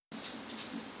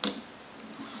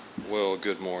Well,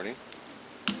 good morning.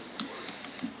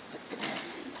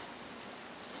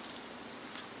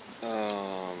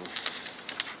 How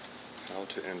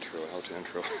to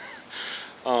intro.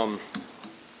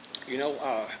 You know,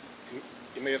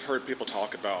 you may have heard people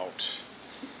talk about,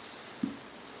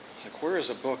 like, where is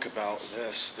a book about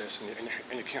this,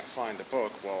 and you can't find the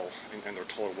book. Well, and they're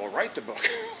told, well, write the book.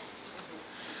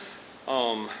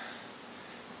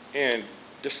 And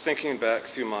just thinking back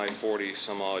through my 40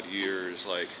 some odd years,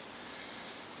 like,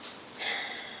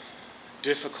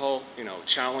 difficult,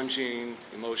 challenging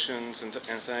emotions and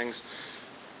things.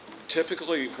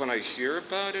 Typically, when I hear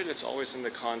about it, it's always in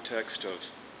the context of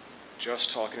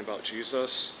just talking about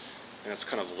Jesus, and it's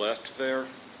kind of left there.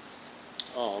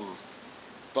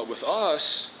 But with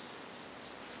us,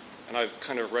 and I've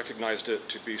kind of recognized it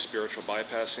to be spiritual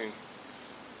bypassing,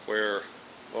 where,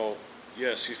 well,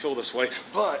 yes, you feel this way,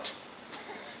 but,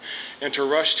 and to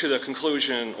rush to the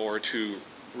conclusion or to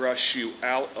rush you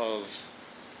out of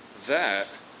that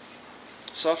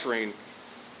suffering,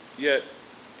 yet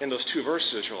in those two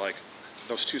verses, you're like,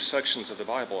 those two sections of the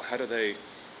Bible, how do they,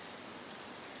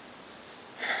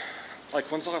 like,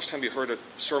 when's the last time you heard a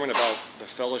sermon about the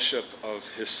fellowship of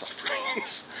his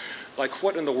sufferings? Like,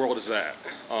 what in the world is that?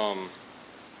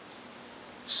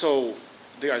 So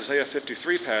the Isaiah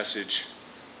 53 passage,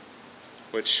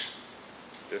 which,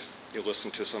 if you listen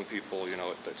to some people,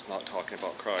 it's not talking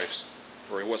about Christ,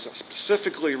 or it wasn't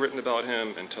specifically written about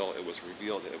him until it was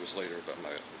revealed that it was later, but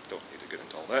I don't need to get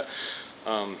into all that.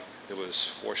 It was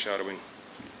foreshadowing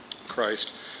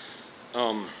Christ.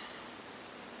 The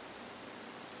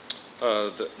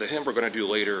hymn we're going to do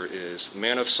later is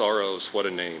Man of Sorrows, What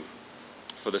a Name,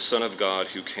 for the Son of God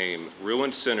who came,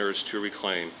 ruined sinners to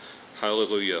reclaim.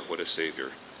 Hallelujah, what a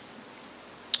Savior.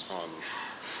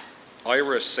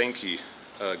 Ira Sankey,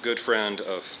 a good friend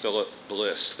of Philip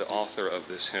Bliss, the author of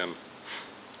this hymn,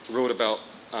 wrote about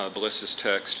Bliss's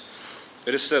text.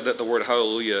 It is said that the word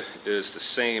hallelujah is the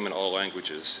same in all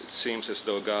languages. It seems as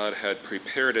though God had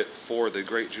prepared it for the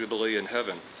great jubilee in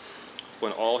heaven,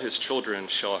 when all his children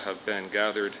shall have been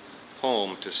gathered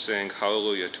home to sing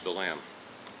hallelujah to the Lamb.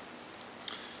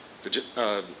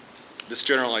 This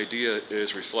general idea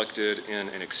is reflected in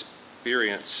an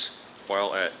experience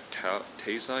while at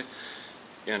Taizé,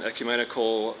 an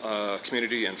ecumenical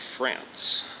community in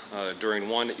France. During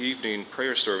one evening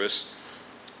prayer service,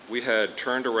 we had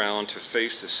turned around to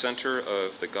face the center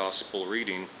of the gospel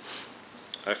reading,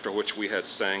 after which we had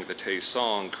sang the Tay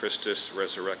song, Christus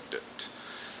Resurrected.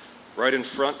 Right in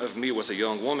front of me was a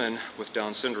young woman with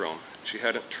Down syndrome. She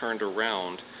hadn't turned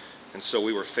around, and so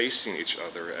we were facing each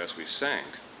other as we sang.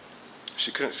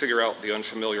 She couldn't figure out the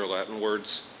unfamiliar Latin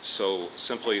words, so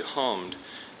simply hummed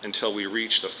until we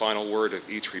reached the final word of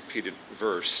each repeated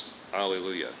verse,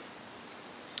 Alleluia.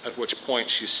 At which point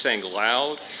she sang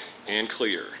loud and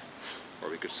clear, or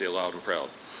we could say loud and proud.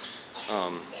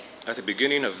 At the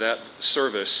beginning of that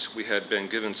service, we had been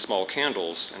given small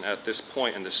candles, and at this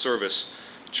point in the service,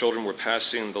 children were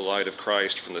passing the light of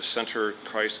Christ from the center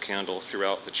Christ candle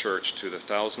throughout the church to the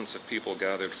thousands of people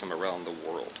gathered from around the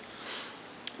world.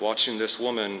 Watching this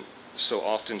woman, so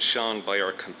often shunned by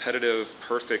our competitive,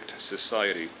 perfect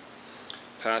society,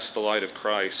 pass the light of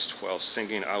Christ while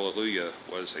singing Alleluia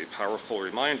was a powerful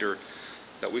reminder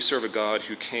that we serve a God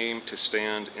who came to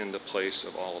stand in the place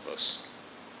of all of us.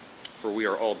 For we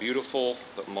are all beautiful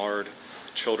but marred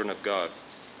children of God.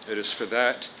 It is for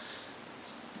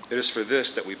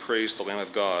this that we praise the Lamb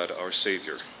of God, our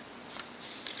Savior.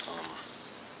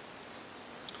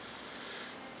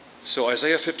 So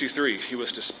Isaiah 53, he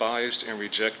was despised and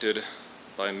rejected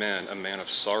by men, a man of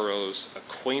sorrows,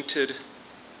 acquainted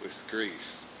with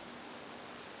grief.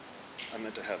 I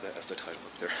meant to have that as the title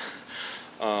up there.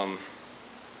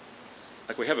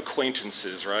 Like, we have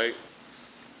acquaintances, right?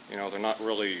 They're not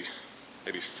really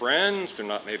maybe friends, they're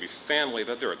not maybe family,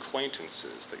 but they're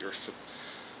acquaintances, that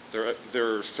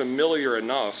they're familiar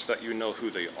enough that you know who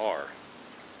they are.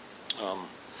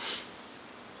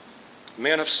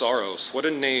 Man of sorrows, what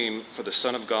a name for the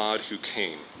Son of God who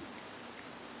came.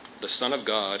 The Son of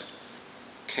God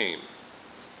came.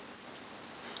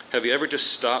 Have you ever just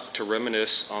stopped to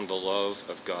reminisce on the love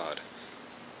of God?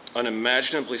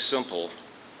 Unimaginably simple,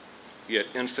 yet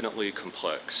infinitely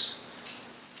complex.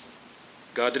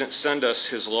 God didn't send us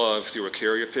his love through a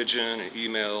carrier pigeon, an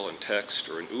email, and text,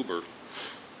 or an Uber.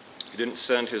 He didn't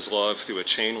send his love through a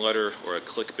chain letter or a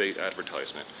clickbait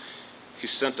advertisement. He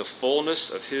sent the fullness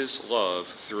of his love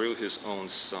through his own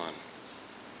Son.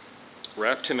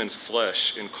 Wrapped him in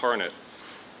flesh, incarnate,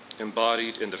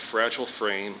 embodied in the fragile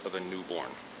frame of a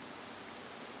newborn.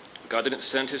 God didn't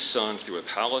send his Son through a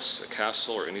palace, a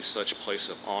castle, or any such place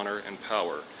of honor and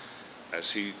power,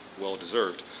 as he well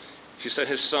deserved. He sent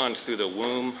his son through the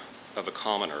womb of a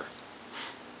commoner,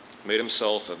 made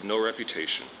himself of no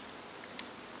reputation.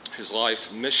 His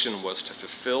life mission was to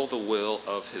fulfill the will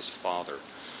of his Father,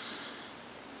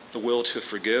 the will to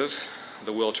forgive,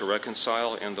 the will to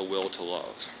reconcile, and the will to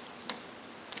love.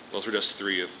 Those were just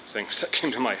 3 of the things that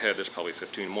came to my head. There's probably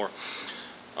 15 more.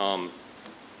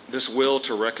 This will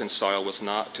to reconcile was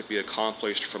not to be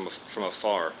accomplished from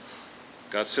afar.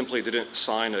 God simply didn't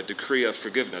sign a decree of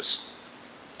forgiveness.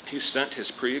 He sent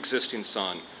his pre-existing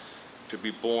Son to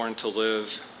be born to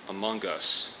live among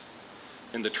us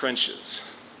in the trenches,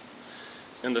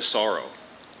 in the sorrow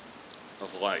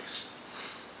of life.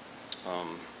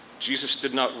 Jesus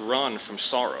did not run from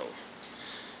sorrow.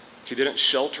 He didn't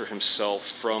shelter himself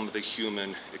from the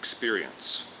human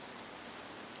experience.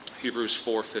 Hebrews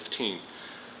 4:15,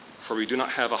 for we do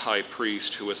not have a high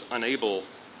priest who is unable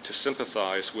to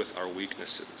sympathize with our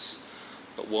weaknesses,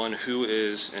 but one who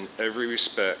is in every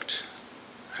respect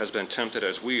has been tempted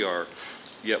as we are,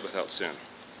 yet without sin.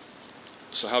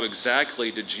 So how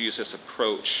exactly did Jesus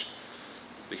approach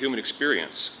the human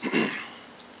experience?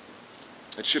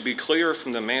 It should be clear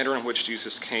from the manner in which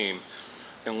Jesus came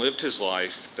and lived his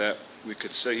life that we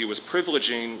could say he was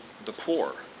privileging the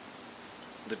poor,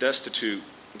 the destitute,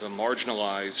 the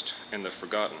marginalized, and the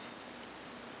forgotten.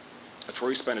 That's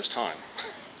where he spent his time,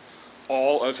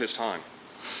 all of his time.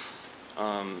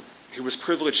 He was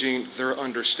privileging their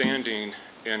understanding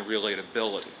and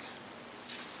relatability.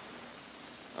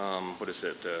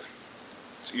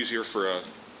 It's easier for a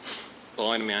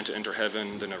blind man to enter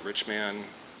heaven than a rich man,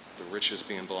 the rich is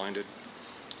being blinded.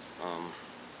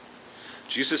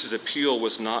 Jesus' appeal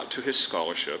was not to his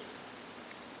scholarship,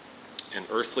 an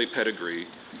earthly pedigree,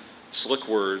 slick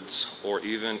words, or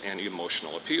even an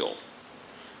emotional appeal.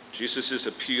 Jesus'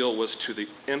 appeal was to the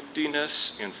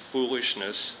emptiness and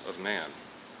foolishness of man.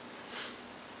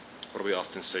 What do we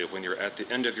often say? When you're at the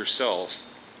end of yourself,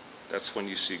 that's when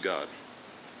you see God.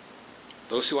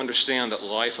 Those who understand that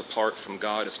life apart from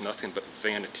God is nothing but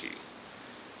vanity,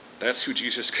 that's who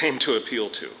Jesus came to appeal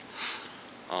to.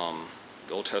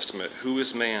 The Old Testament, who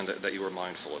is man that you are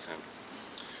mindful of him?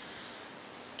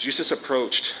 Jesus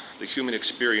approached the human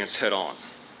experience head on.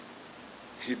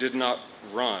 He did not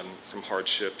run from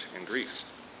hardship and grief.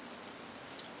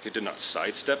 He did not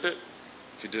sidestep it.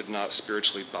 He did not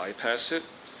spiritually bypass it.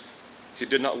 He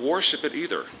did not worship it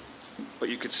either, but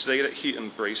you could say that he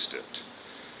embraced it.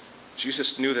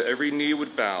 Jesus knew that every knee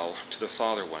would bow to the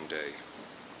Father one day.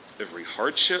 Every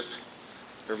hardship,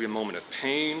 every moment of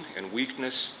pain and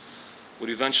weakness would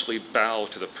eventually bow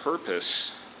to the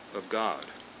purpose of God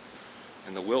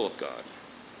and the will of God.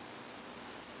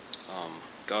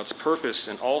 God's purpose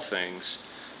in all things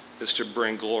is to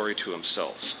bring glory to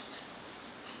himself.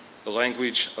 The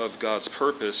language of God's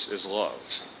purpose is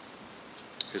love.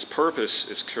 His purpose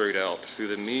is carried out through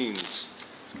the means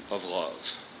of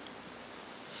love.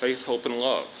 Faith, hope, and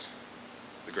love,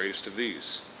 the greatest of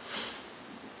these.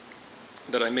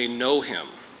 That I may know him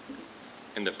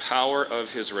in the power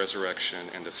of his resurrection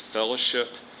and the fellowship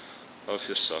of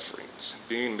his sufferings,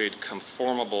 being made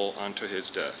conformable unto his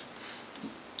death.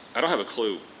 I don't have a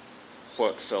clue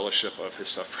what fellowship of his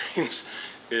sufferings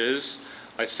is.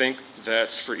 I think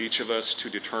that's for each of us to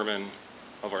determine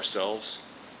of ourselves.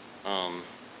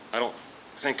 I don't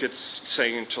think it's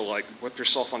saying to whip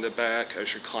yourself on the back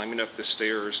as you're climbing up the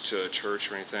stairs to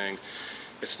church or anything.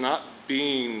 It's not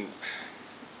being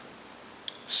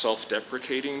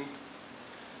self-deprecating,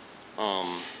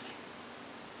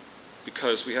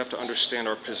 because we have to understand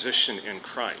our position in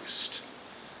Christ.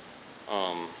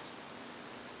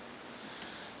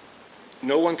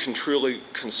 No one can truly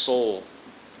console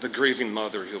the grieving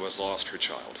mother who has lost her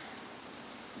child.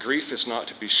 Grief is not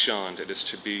to be shunned, it is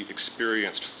to be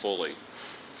experienced fully.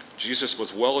 Jesus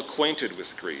was well acquainted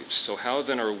with grief, so how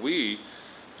then are we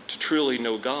to truly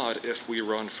know God if we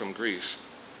run from grief?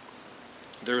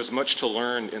 There is much to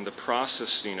learn in the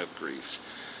processing of grief.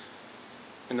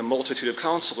 In the multitude of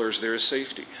counselors, there is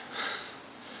safety.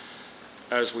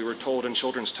 As we were told in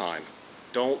children's time,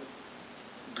 don't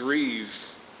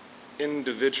grieve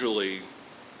individually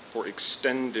for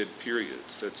extended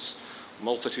periods. That's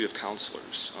multitude of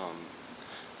counselors.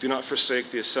 Do not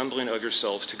forsake the assembling of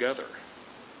yourselves together.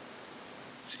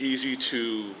 It's easy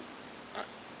to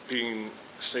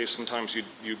say sometimes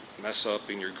you mess up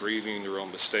and you're grieving your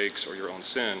own mistakes or your own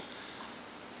sin,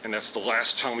 and that's the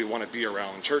last time we want to be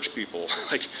around church people.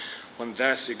 When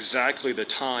that's exactly the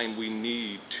time we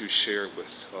need to share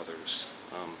with others.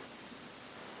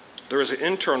 There is an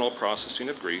internal processing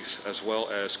of grief as well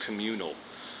as communal.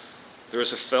 There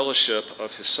is a fellowship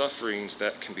of his sufferings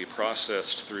that can be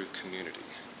processed through community.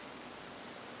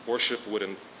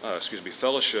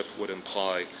 fellowship would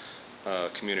imply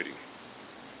community.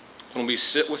 When we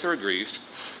sit with our grief,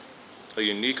 a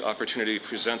unique opportunity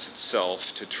presents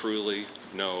itself to truly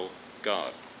know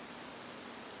God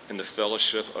in the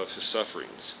fellowship of his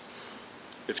sufferings.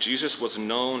 If Jesus was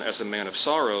known as a man of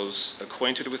sorrows,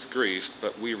 acquainted with grief,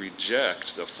 but we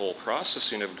reject the full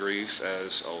processing of grief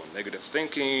as, negative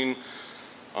thinking,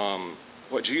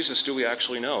 what Jesus do we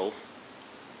actually know?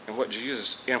 And what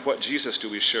Jesus do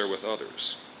we share with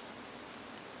others?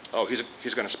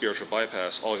 He's going to spiritual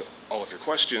bypass all of your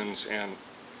questions, and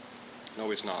no,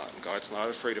 he's not. God's not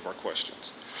afraid of our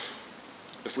questions.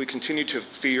 If we continue to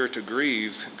fear to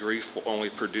grieve, grief will only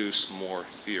produce more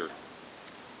fear.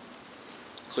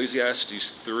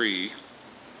 Ecclesiastes 3,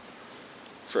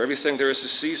 for everything there is a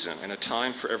season and a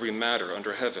time for every matter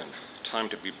under heaven, time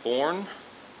to be born,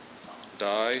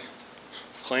 die,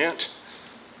 plant,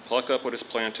 pluck up what is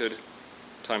planted,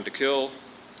 time to kill,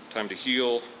 time to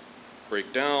heal,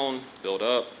 break down, build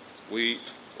up, weep,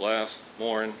 laugh,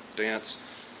 mourn, dance.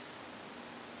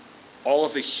 All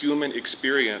of the human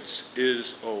experience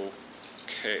is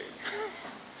okay.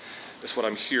 That's what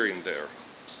I'm hearing there.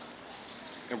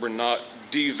 And we're not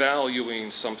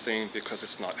devaluing something because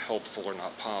it's not helpful or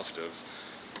not positive.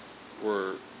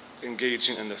 We're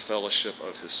engaging in the fellowship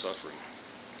of his suffering,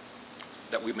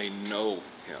 that we may know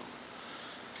him.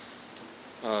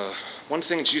 One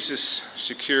thing Jesus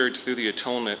secured through the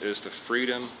atonement is the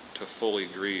freedom to fully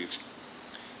grieve,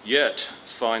 yet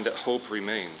find that hope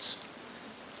remains.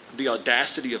 The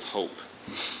audacity of hope.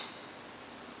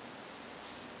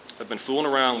 I've been fooling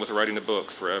around with writing a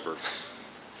book forever.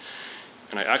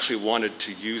 And I actually wanted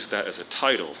to use that as a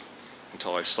title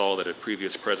until I saw that a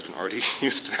previous president already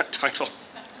used that title.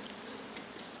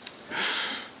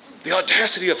 The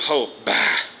audacity of hope.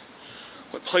 Bah!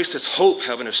 What place does hope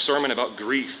have in a sermon about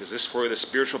grief? Is this where the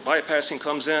spiritual bypassing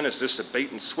comes in? Is this a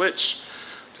bait and switch?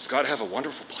 Does God have a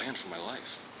wonderful plan for my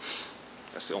life?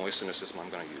 That's the only cynicism I'm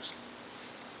going to use.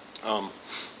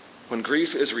 When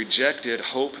grief is rejected,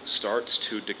 hope starts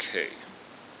to decay.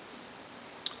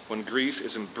 When grief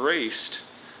is embraced,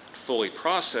 fully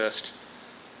processed,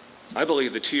 I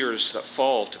believe the tears that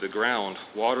fall to the ground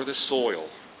water the soil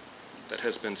that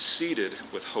has been seeded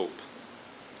with hope.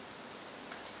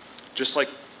 Just like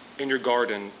in your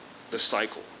garden, the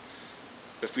cycle.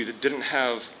 If we didn't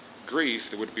have grief,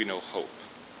 there would be no hope.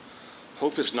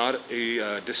 Hope is not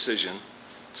a decision.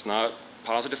 It's not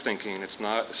positive thinking. It's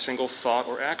not a single thought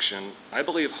or action. I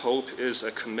believe hope is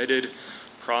a committed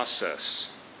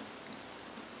process.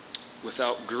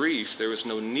 Without grief, there is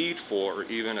no need for or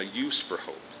even a use for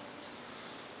hope.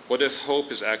 What if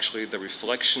hope is actually the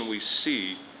reflection we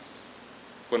see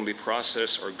when we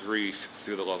process our grief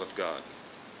through the love of God?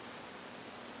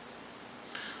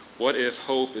 What if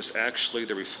hope is actually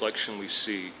the reflection we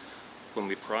see when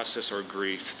we process our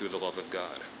grief through the love of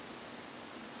God?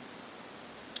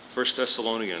 1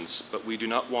 Thessalonians, but we do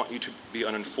not want you to be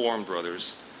uninformed,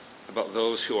 brothers, about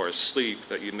those who are asleep,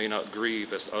 that you may not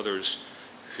grieve as others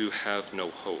who have no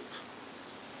hope.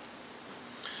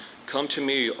 Come to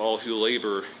me, all who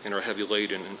labor and are heavy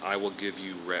laden, and I will give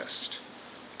you rest.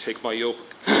 Take my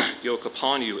yoke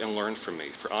upon you and learn from me,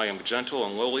 for I am gentle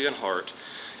and lowly in heart,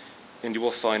 and you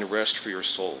will find rest for your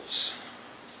souls.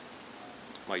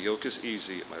 My yoke is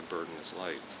easy, my burden is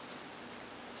light.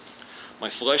 My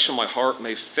flesh and my heart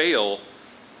may fail,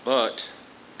 but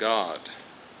God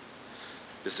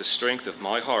is the strength of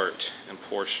my heart and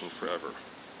portion forever.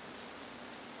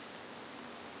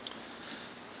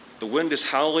 The wind is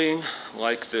howling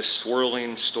like this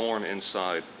swirling storm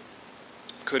inside.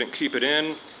 Couldn't keep it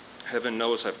in. Heaven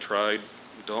knows I've tried.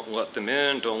 Don't let them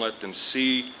in. Don't let them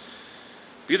see.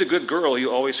 Be the good girl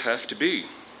you always have to be.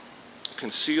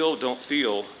 Conceal, don't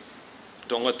feel.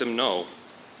 Don't let them know.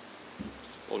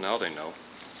 Well, now they know.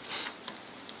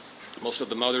 Most of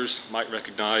the mothers might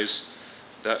recognize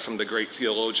that from the great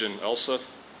theologian Elsa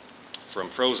from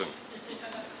Frozen.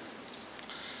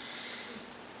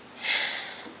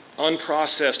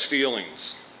 Unprocessed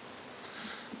feelings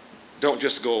don't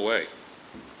just go away.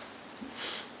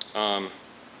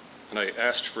 And I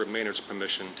asked for Maynard's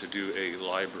permission to do a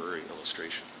library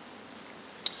illustration.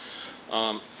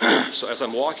 So as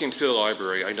I'm walking through the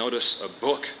library, I notice a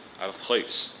book out of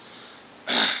place.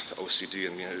 The OCD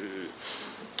in me.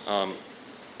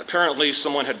 Apparently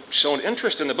someone had shown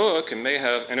interest in the book and may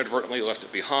have inadvertently left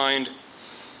it behind.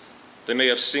 They may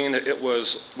have seen that it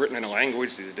was written in a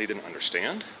language that they didn't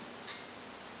understand,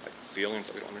 like feelings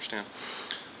that we don't understand.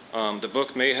 The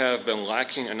book may have been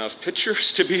lacking enough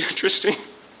pictures to be interesting.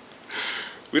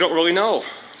 We don't really know.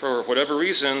 For whatever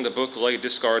reason, the book lay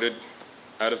discarded,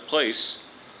 out of place,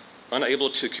 unable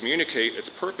to communicate its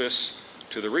purpose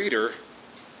to the reader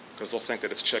because they'll think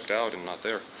that it's checked out and not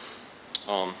there.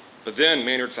 But then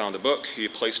Maynard found the book. He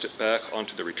placed it back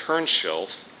onto the return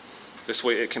shelf. This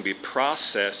way it can be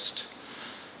processed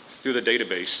through the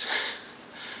database,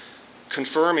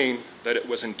 confirming that it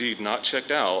was indeed not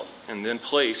checked out, and then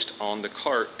placed on the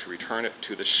cart to return it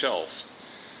to the shelf,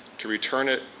 to return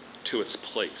it to its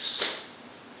place.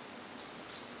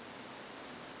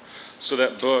 So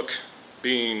that book,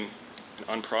 being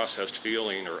an unprocessed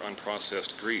feeling or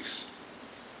unprocessed grief,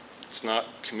 it's not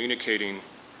communicating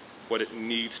what it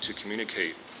needs to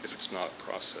communicate if it's not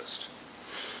processed.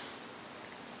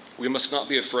 We must not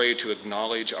be afraid to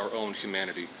acknowledge our own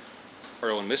humanity,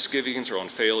 our own misgivings, our own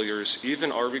failures,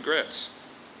 even our regrets.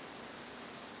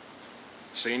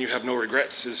 Saying you have no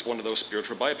regrets is one of those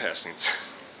spiritual bypassings.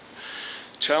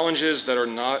 Challenges that are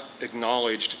not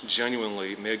acknowledged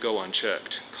genuinely may go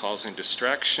unchecked, causing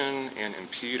distraction and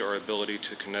impede our ability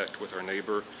to connect with our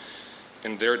neighbor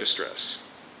in their distress.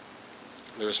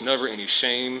 There is never any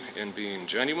shame in being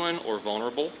genuine or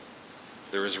vulnerable.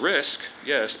 There is risk,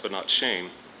 yes, but not shame.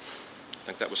 I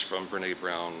think that was from Brene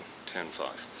Brown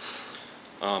 10:5.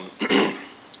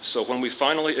 So when we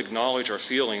finally acknowledge our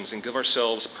feelings and give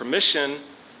ourselves permission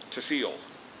to feel,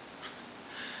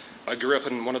 I grew up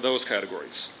in one of those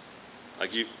categories.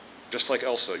 Just like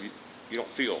Elsa, you don't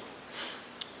feel.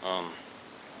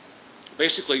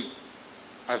 Basically,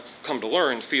 I've come to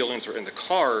learn feelings are in the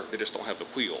car, they just don't have the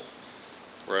wheel.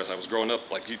 Whereas I was growing up,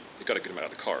 you got to get them out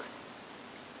of the car.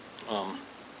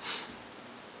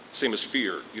 Same as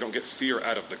fear. You don't get fear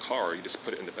out of the car, you just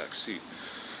put it in the back seat.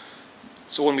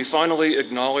 So when we finally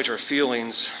acknowledge our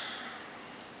feelings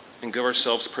and give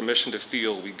ourselves permission to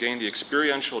feel, we gain the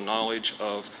experiential knowledge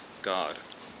of God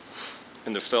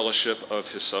and the fellowship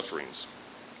of his sufferings.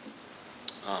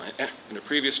 In the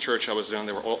previous church I was in,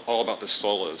 they were all about the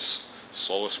solas,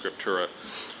 sola scriptura,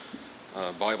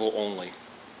 Bible only.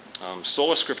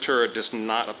 Sola scriptura does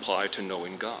not apply to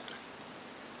knowing God.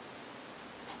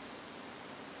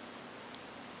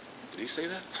 Did he say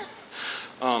that?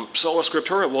 Sola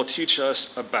scriptura will teach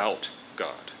us about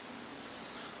God,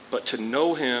 but to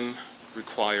know him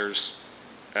requires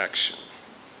action.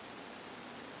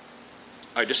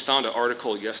 I just found an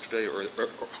article yesterday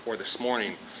or this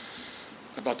morning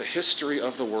about the history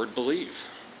of the word believe.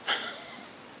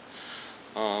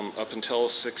 Up until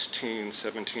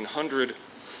 1700,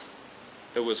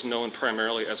 it was known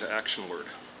primarily as an action word,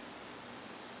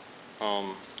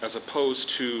 as opposed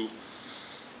to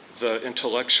the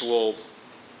intellectual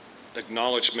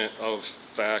acknowledgement of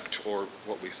fact or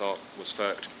what we thought was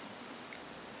fact.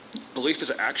 Belief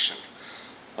is action.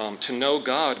 To know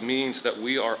God means that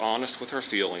we are honest with our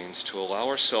feelings, to allow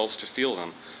ourselves to feel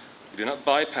them. We do not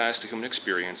bypass the human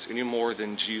experience any more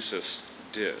than Jesus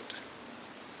did.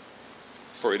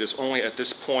 For it is only at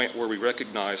this point where we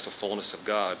recognize the fullness of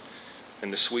God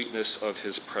and the sweetness of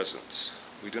his presence.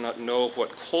 We do not know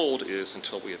what cold is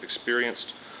until we have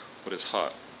experienced what is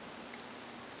hot.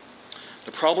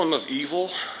 The problem of evil,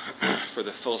 for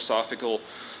the philosophical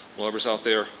lovers out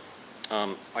there,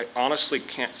 I honestly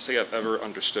can't say I've ever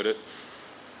understood it.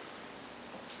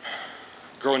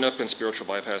 Growing up in spiritual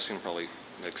bypassing probably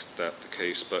makes that the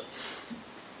case, but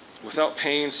without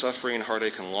pain, suffering,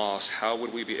 heartache, and loss, how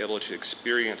would we be able to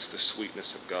experience the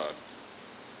sweetness of God?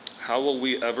 How will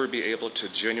we ever be able to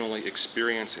genuinely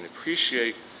experience and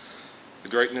appreciate the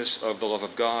greatness of the love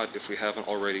of God if we haven't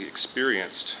already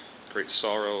experienced great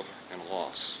sorrow and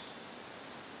loss?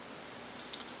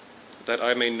 That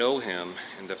I may know him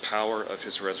in the power of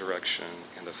his resurrection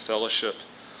and the fellowship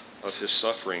of his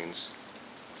sufferings.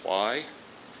 Why?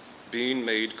 Being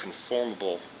made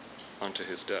conformable unto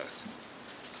his death.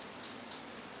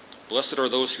 Blessed are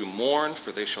those who mourn,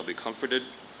 for they shall be comforted.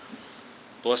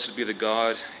 Blessed be the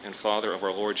God and Father of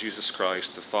our Lord Jesus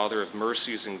Christ, the Father of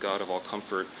mercies and God of all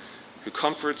comfort, who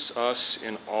comforts us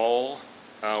in all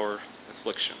our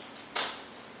affliction.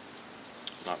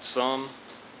 Not some,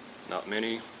 not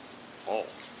many, all.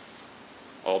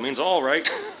 All means all, right?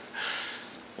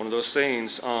 One of those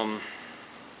things.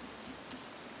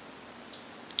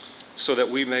 So that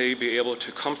we may be able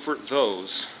to comfort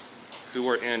those who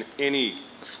are in any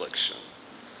affliction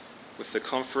with the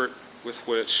comfort with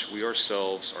which we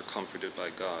ourselves are comforted by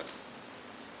God.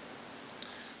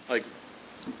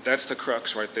 That's the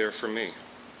crux right there for me.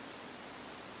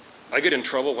 I get in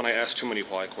trouble when I ask too many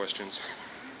why questions.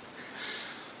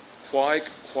 Why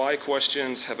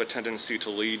questions have a tendency to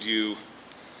lead you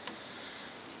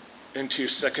into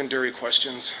secondary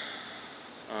questions.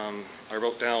 I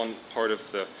wrote down part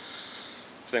of the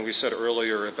thing we said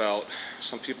earlier about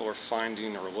some people are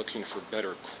finding or looking for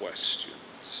better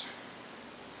questions.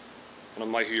 One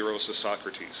of my heroes is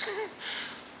Socrates.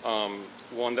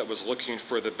 One that was looking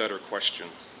for the better question.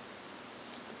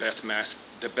 The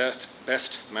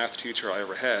best math teacher I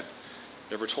ever had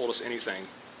never told us anything.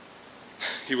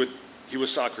 He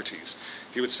was Socrates.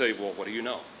 He would say, well, what do you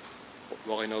know?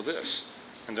 Well, I know this.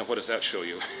 And then what does that show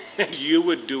you? And you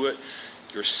would do it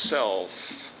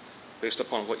yourself based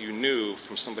upon what you knew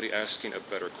from somebody asking a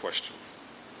better question.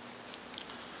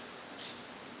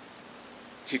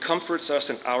 He comforts us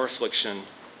in our affliction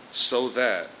so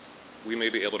that we may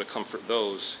be able to comfort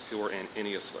those who are in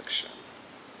any affliction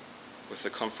with the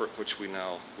comfort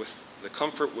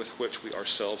with which we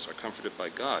ourselves are comforted by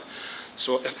God.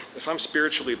 So if I'm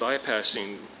spiritually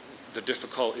bypassing the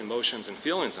difficult emotions and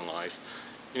feelings in life,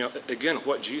 again,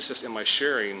 what Jesus am I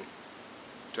sharing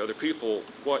to other people?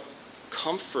 What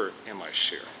comfort am I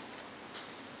sharing?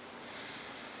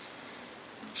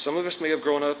 Some of us may have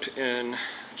grown up in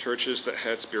churches that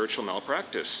had spiritual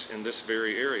malpractice in this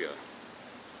very area,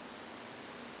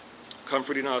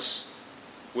 comforting us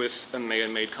with a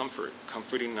man-made comfort,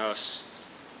 comforting us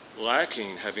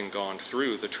lacking having gone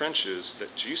through the trenches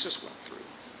that Jesus went through.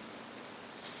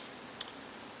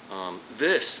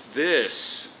 This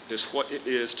is what it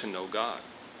is to know God.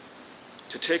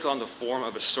 To take on the form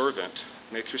of a servant,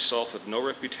 make yourself of no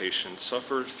reputation,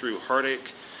 suffer through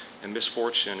heartache and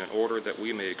misfortune in order that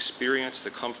we may experience the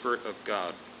comfort of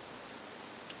God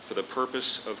for the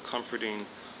purpose of comforting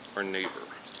our neighbor.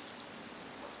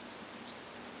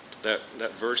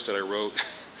 That verse that I wrote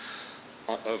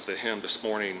of the hymn this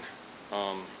morning,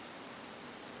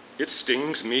 it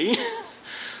stings me.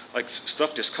 Like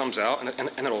stuff just comes out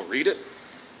and it'll read it.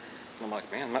 And I'm like,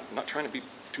 man, I'm not trying to be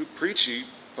too preachy,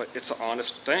 but it's an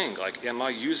honest thing. Like, am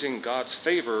I using God's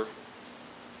favor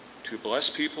to bless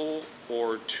people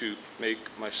or to make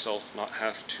myself not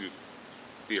have to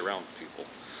be around people?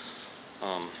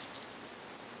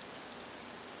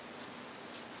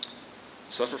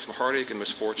 Suffer from heartache and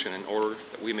misfortune in order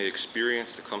that we may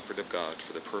experience the comfort of God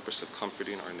for the purpose of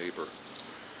comforting our neighbor.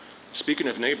 Speaking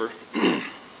of neighbor,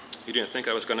 you didn't think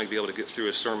I was going to be able to get through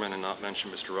a sermon and not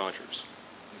mention Mr. Rogers.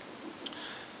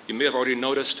 You may have already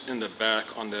noticed in the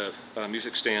back on the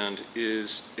music stand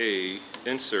is a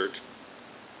insert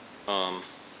from,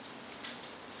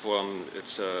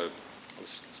 let's go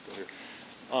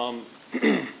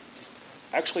here.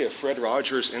 Actually a Fred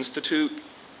Rogers Institute.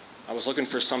 I was looking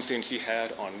for something he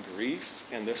had on grief,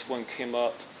 and this one came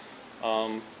up,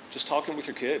 just talking with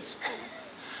your kids.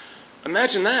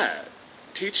 Imagine that,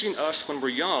 teaching us when we're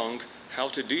young how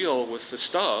to deal with the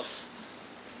stuff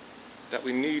that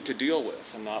we need to deal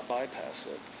with and not bypass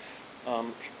it.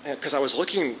 Because I was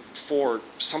looking for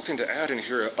something to add in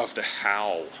here of the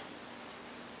how.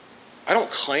 I don't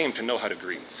claim to know how to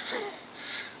grieve.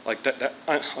 Like that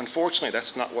unfortunately,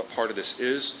 that's not what part of this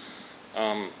is.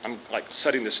 I'm like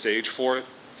setting the stage for it,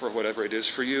 for whatever it is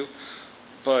for you.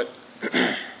 But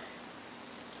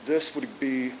this would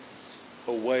be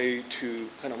a way to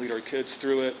kind of lead our kids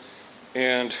through it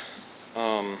and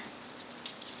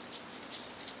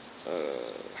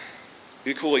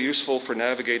equally useful for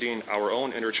navigating our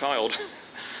own inner child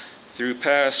through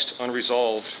past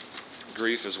unresolved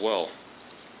grief as well.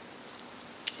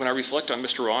 When I reflect on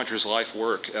Mr. Rogers' life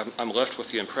work, I'm left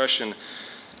with the impression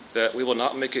that we will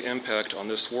not make an impact on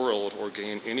this world or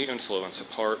gain any influence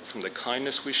apart from the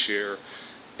kindness we share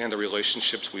and the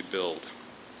relationships we build.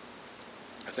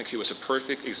 I think he was a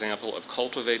perfect example of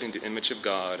cultivating the image of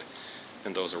God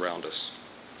in those around us.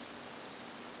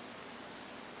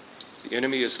 The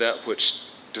enemy is that which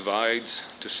divides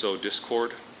to sow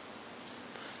discord.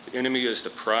 The enemy is the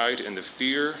pride and the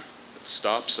fear that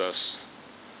stops us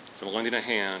from lending a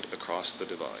hand across the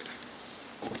divide.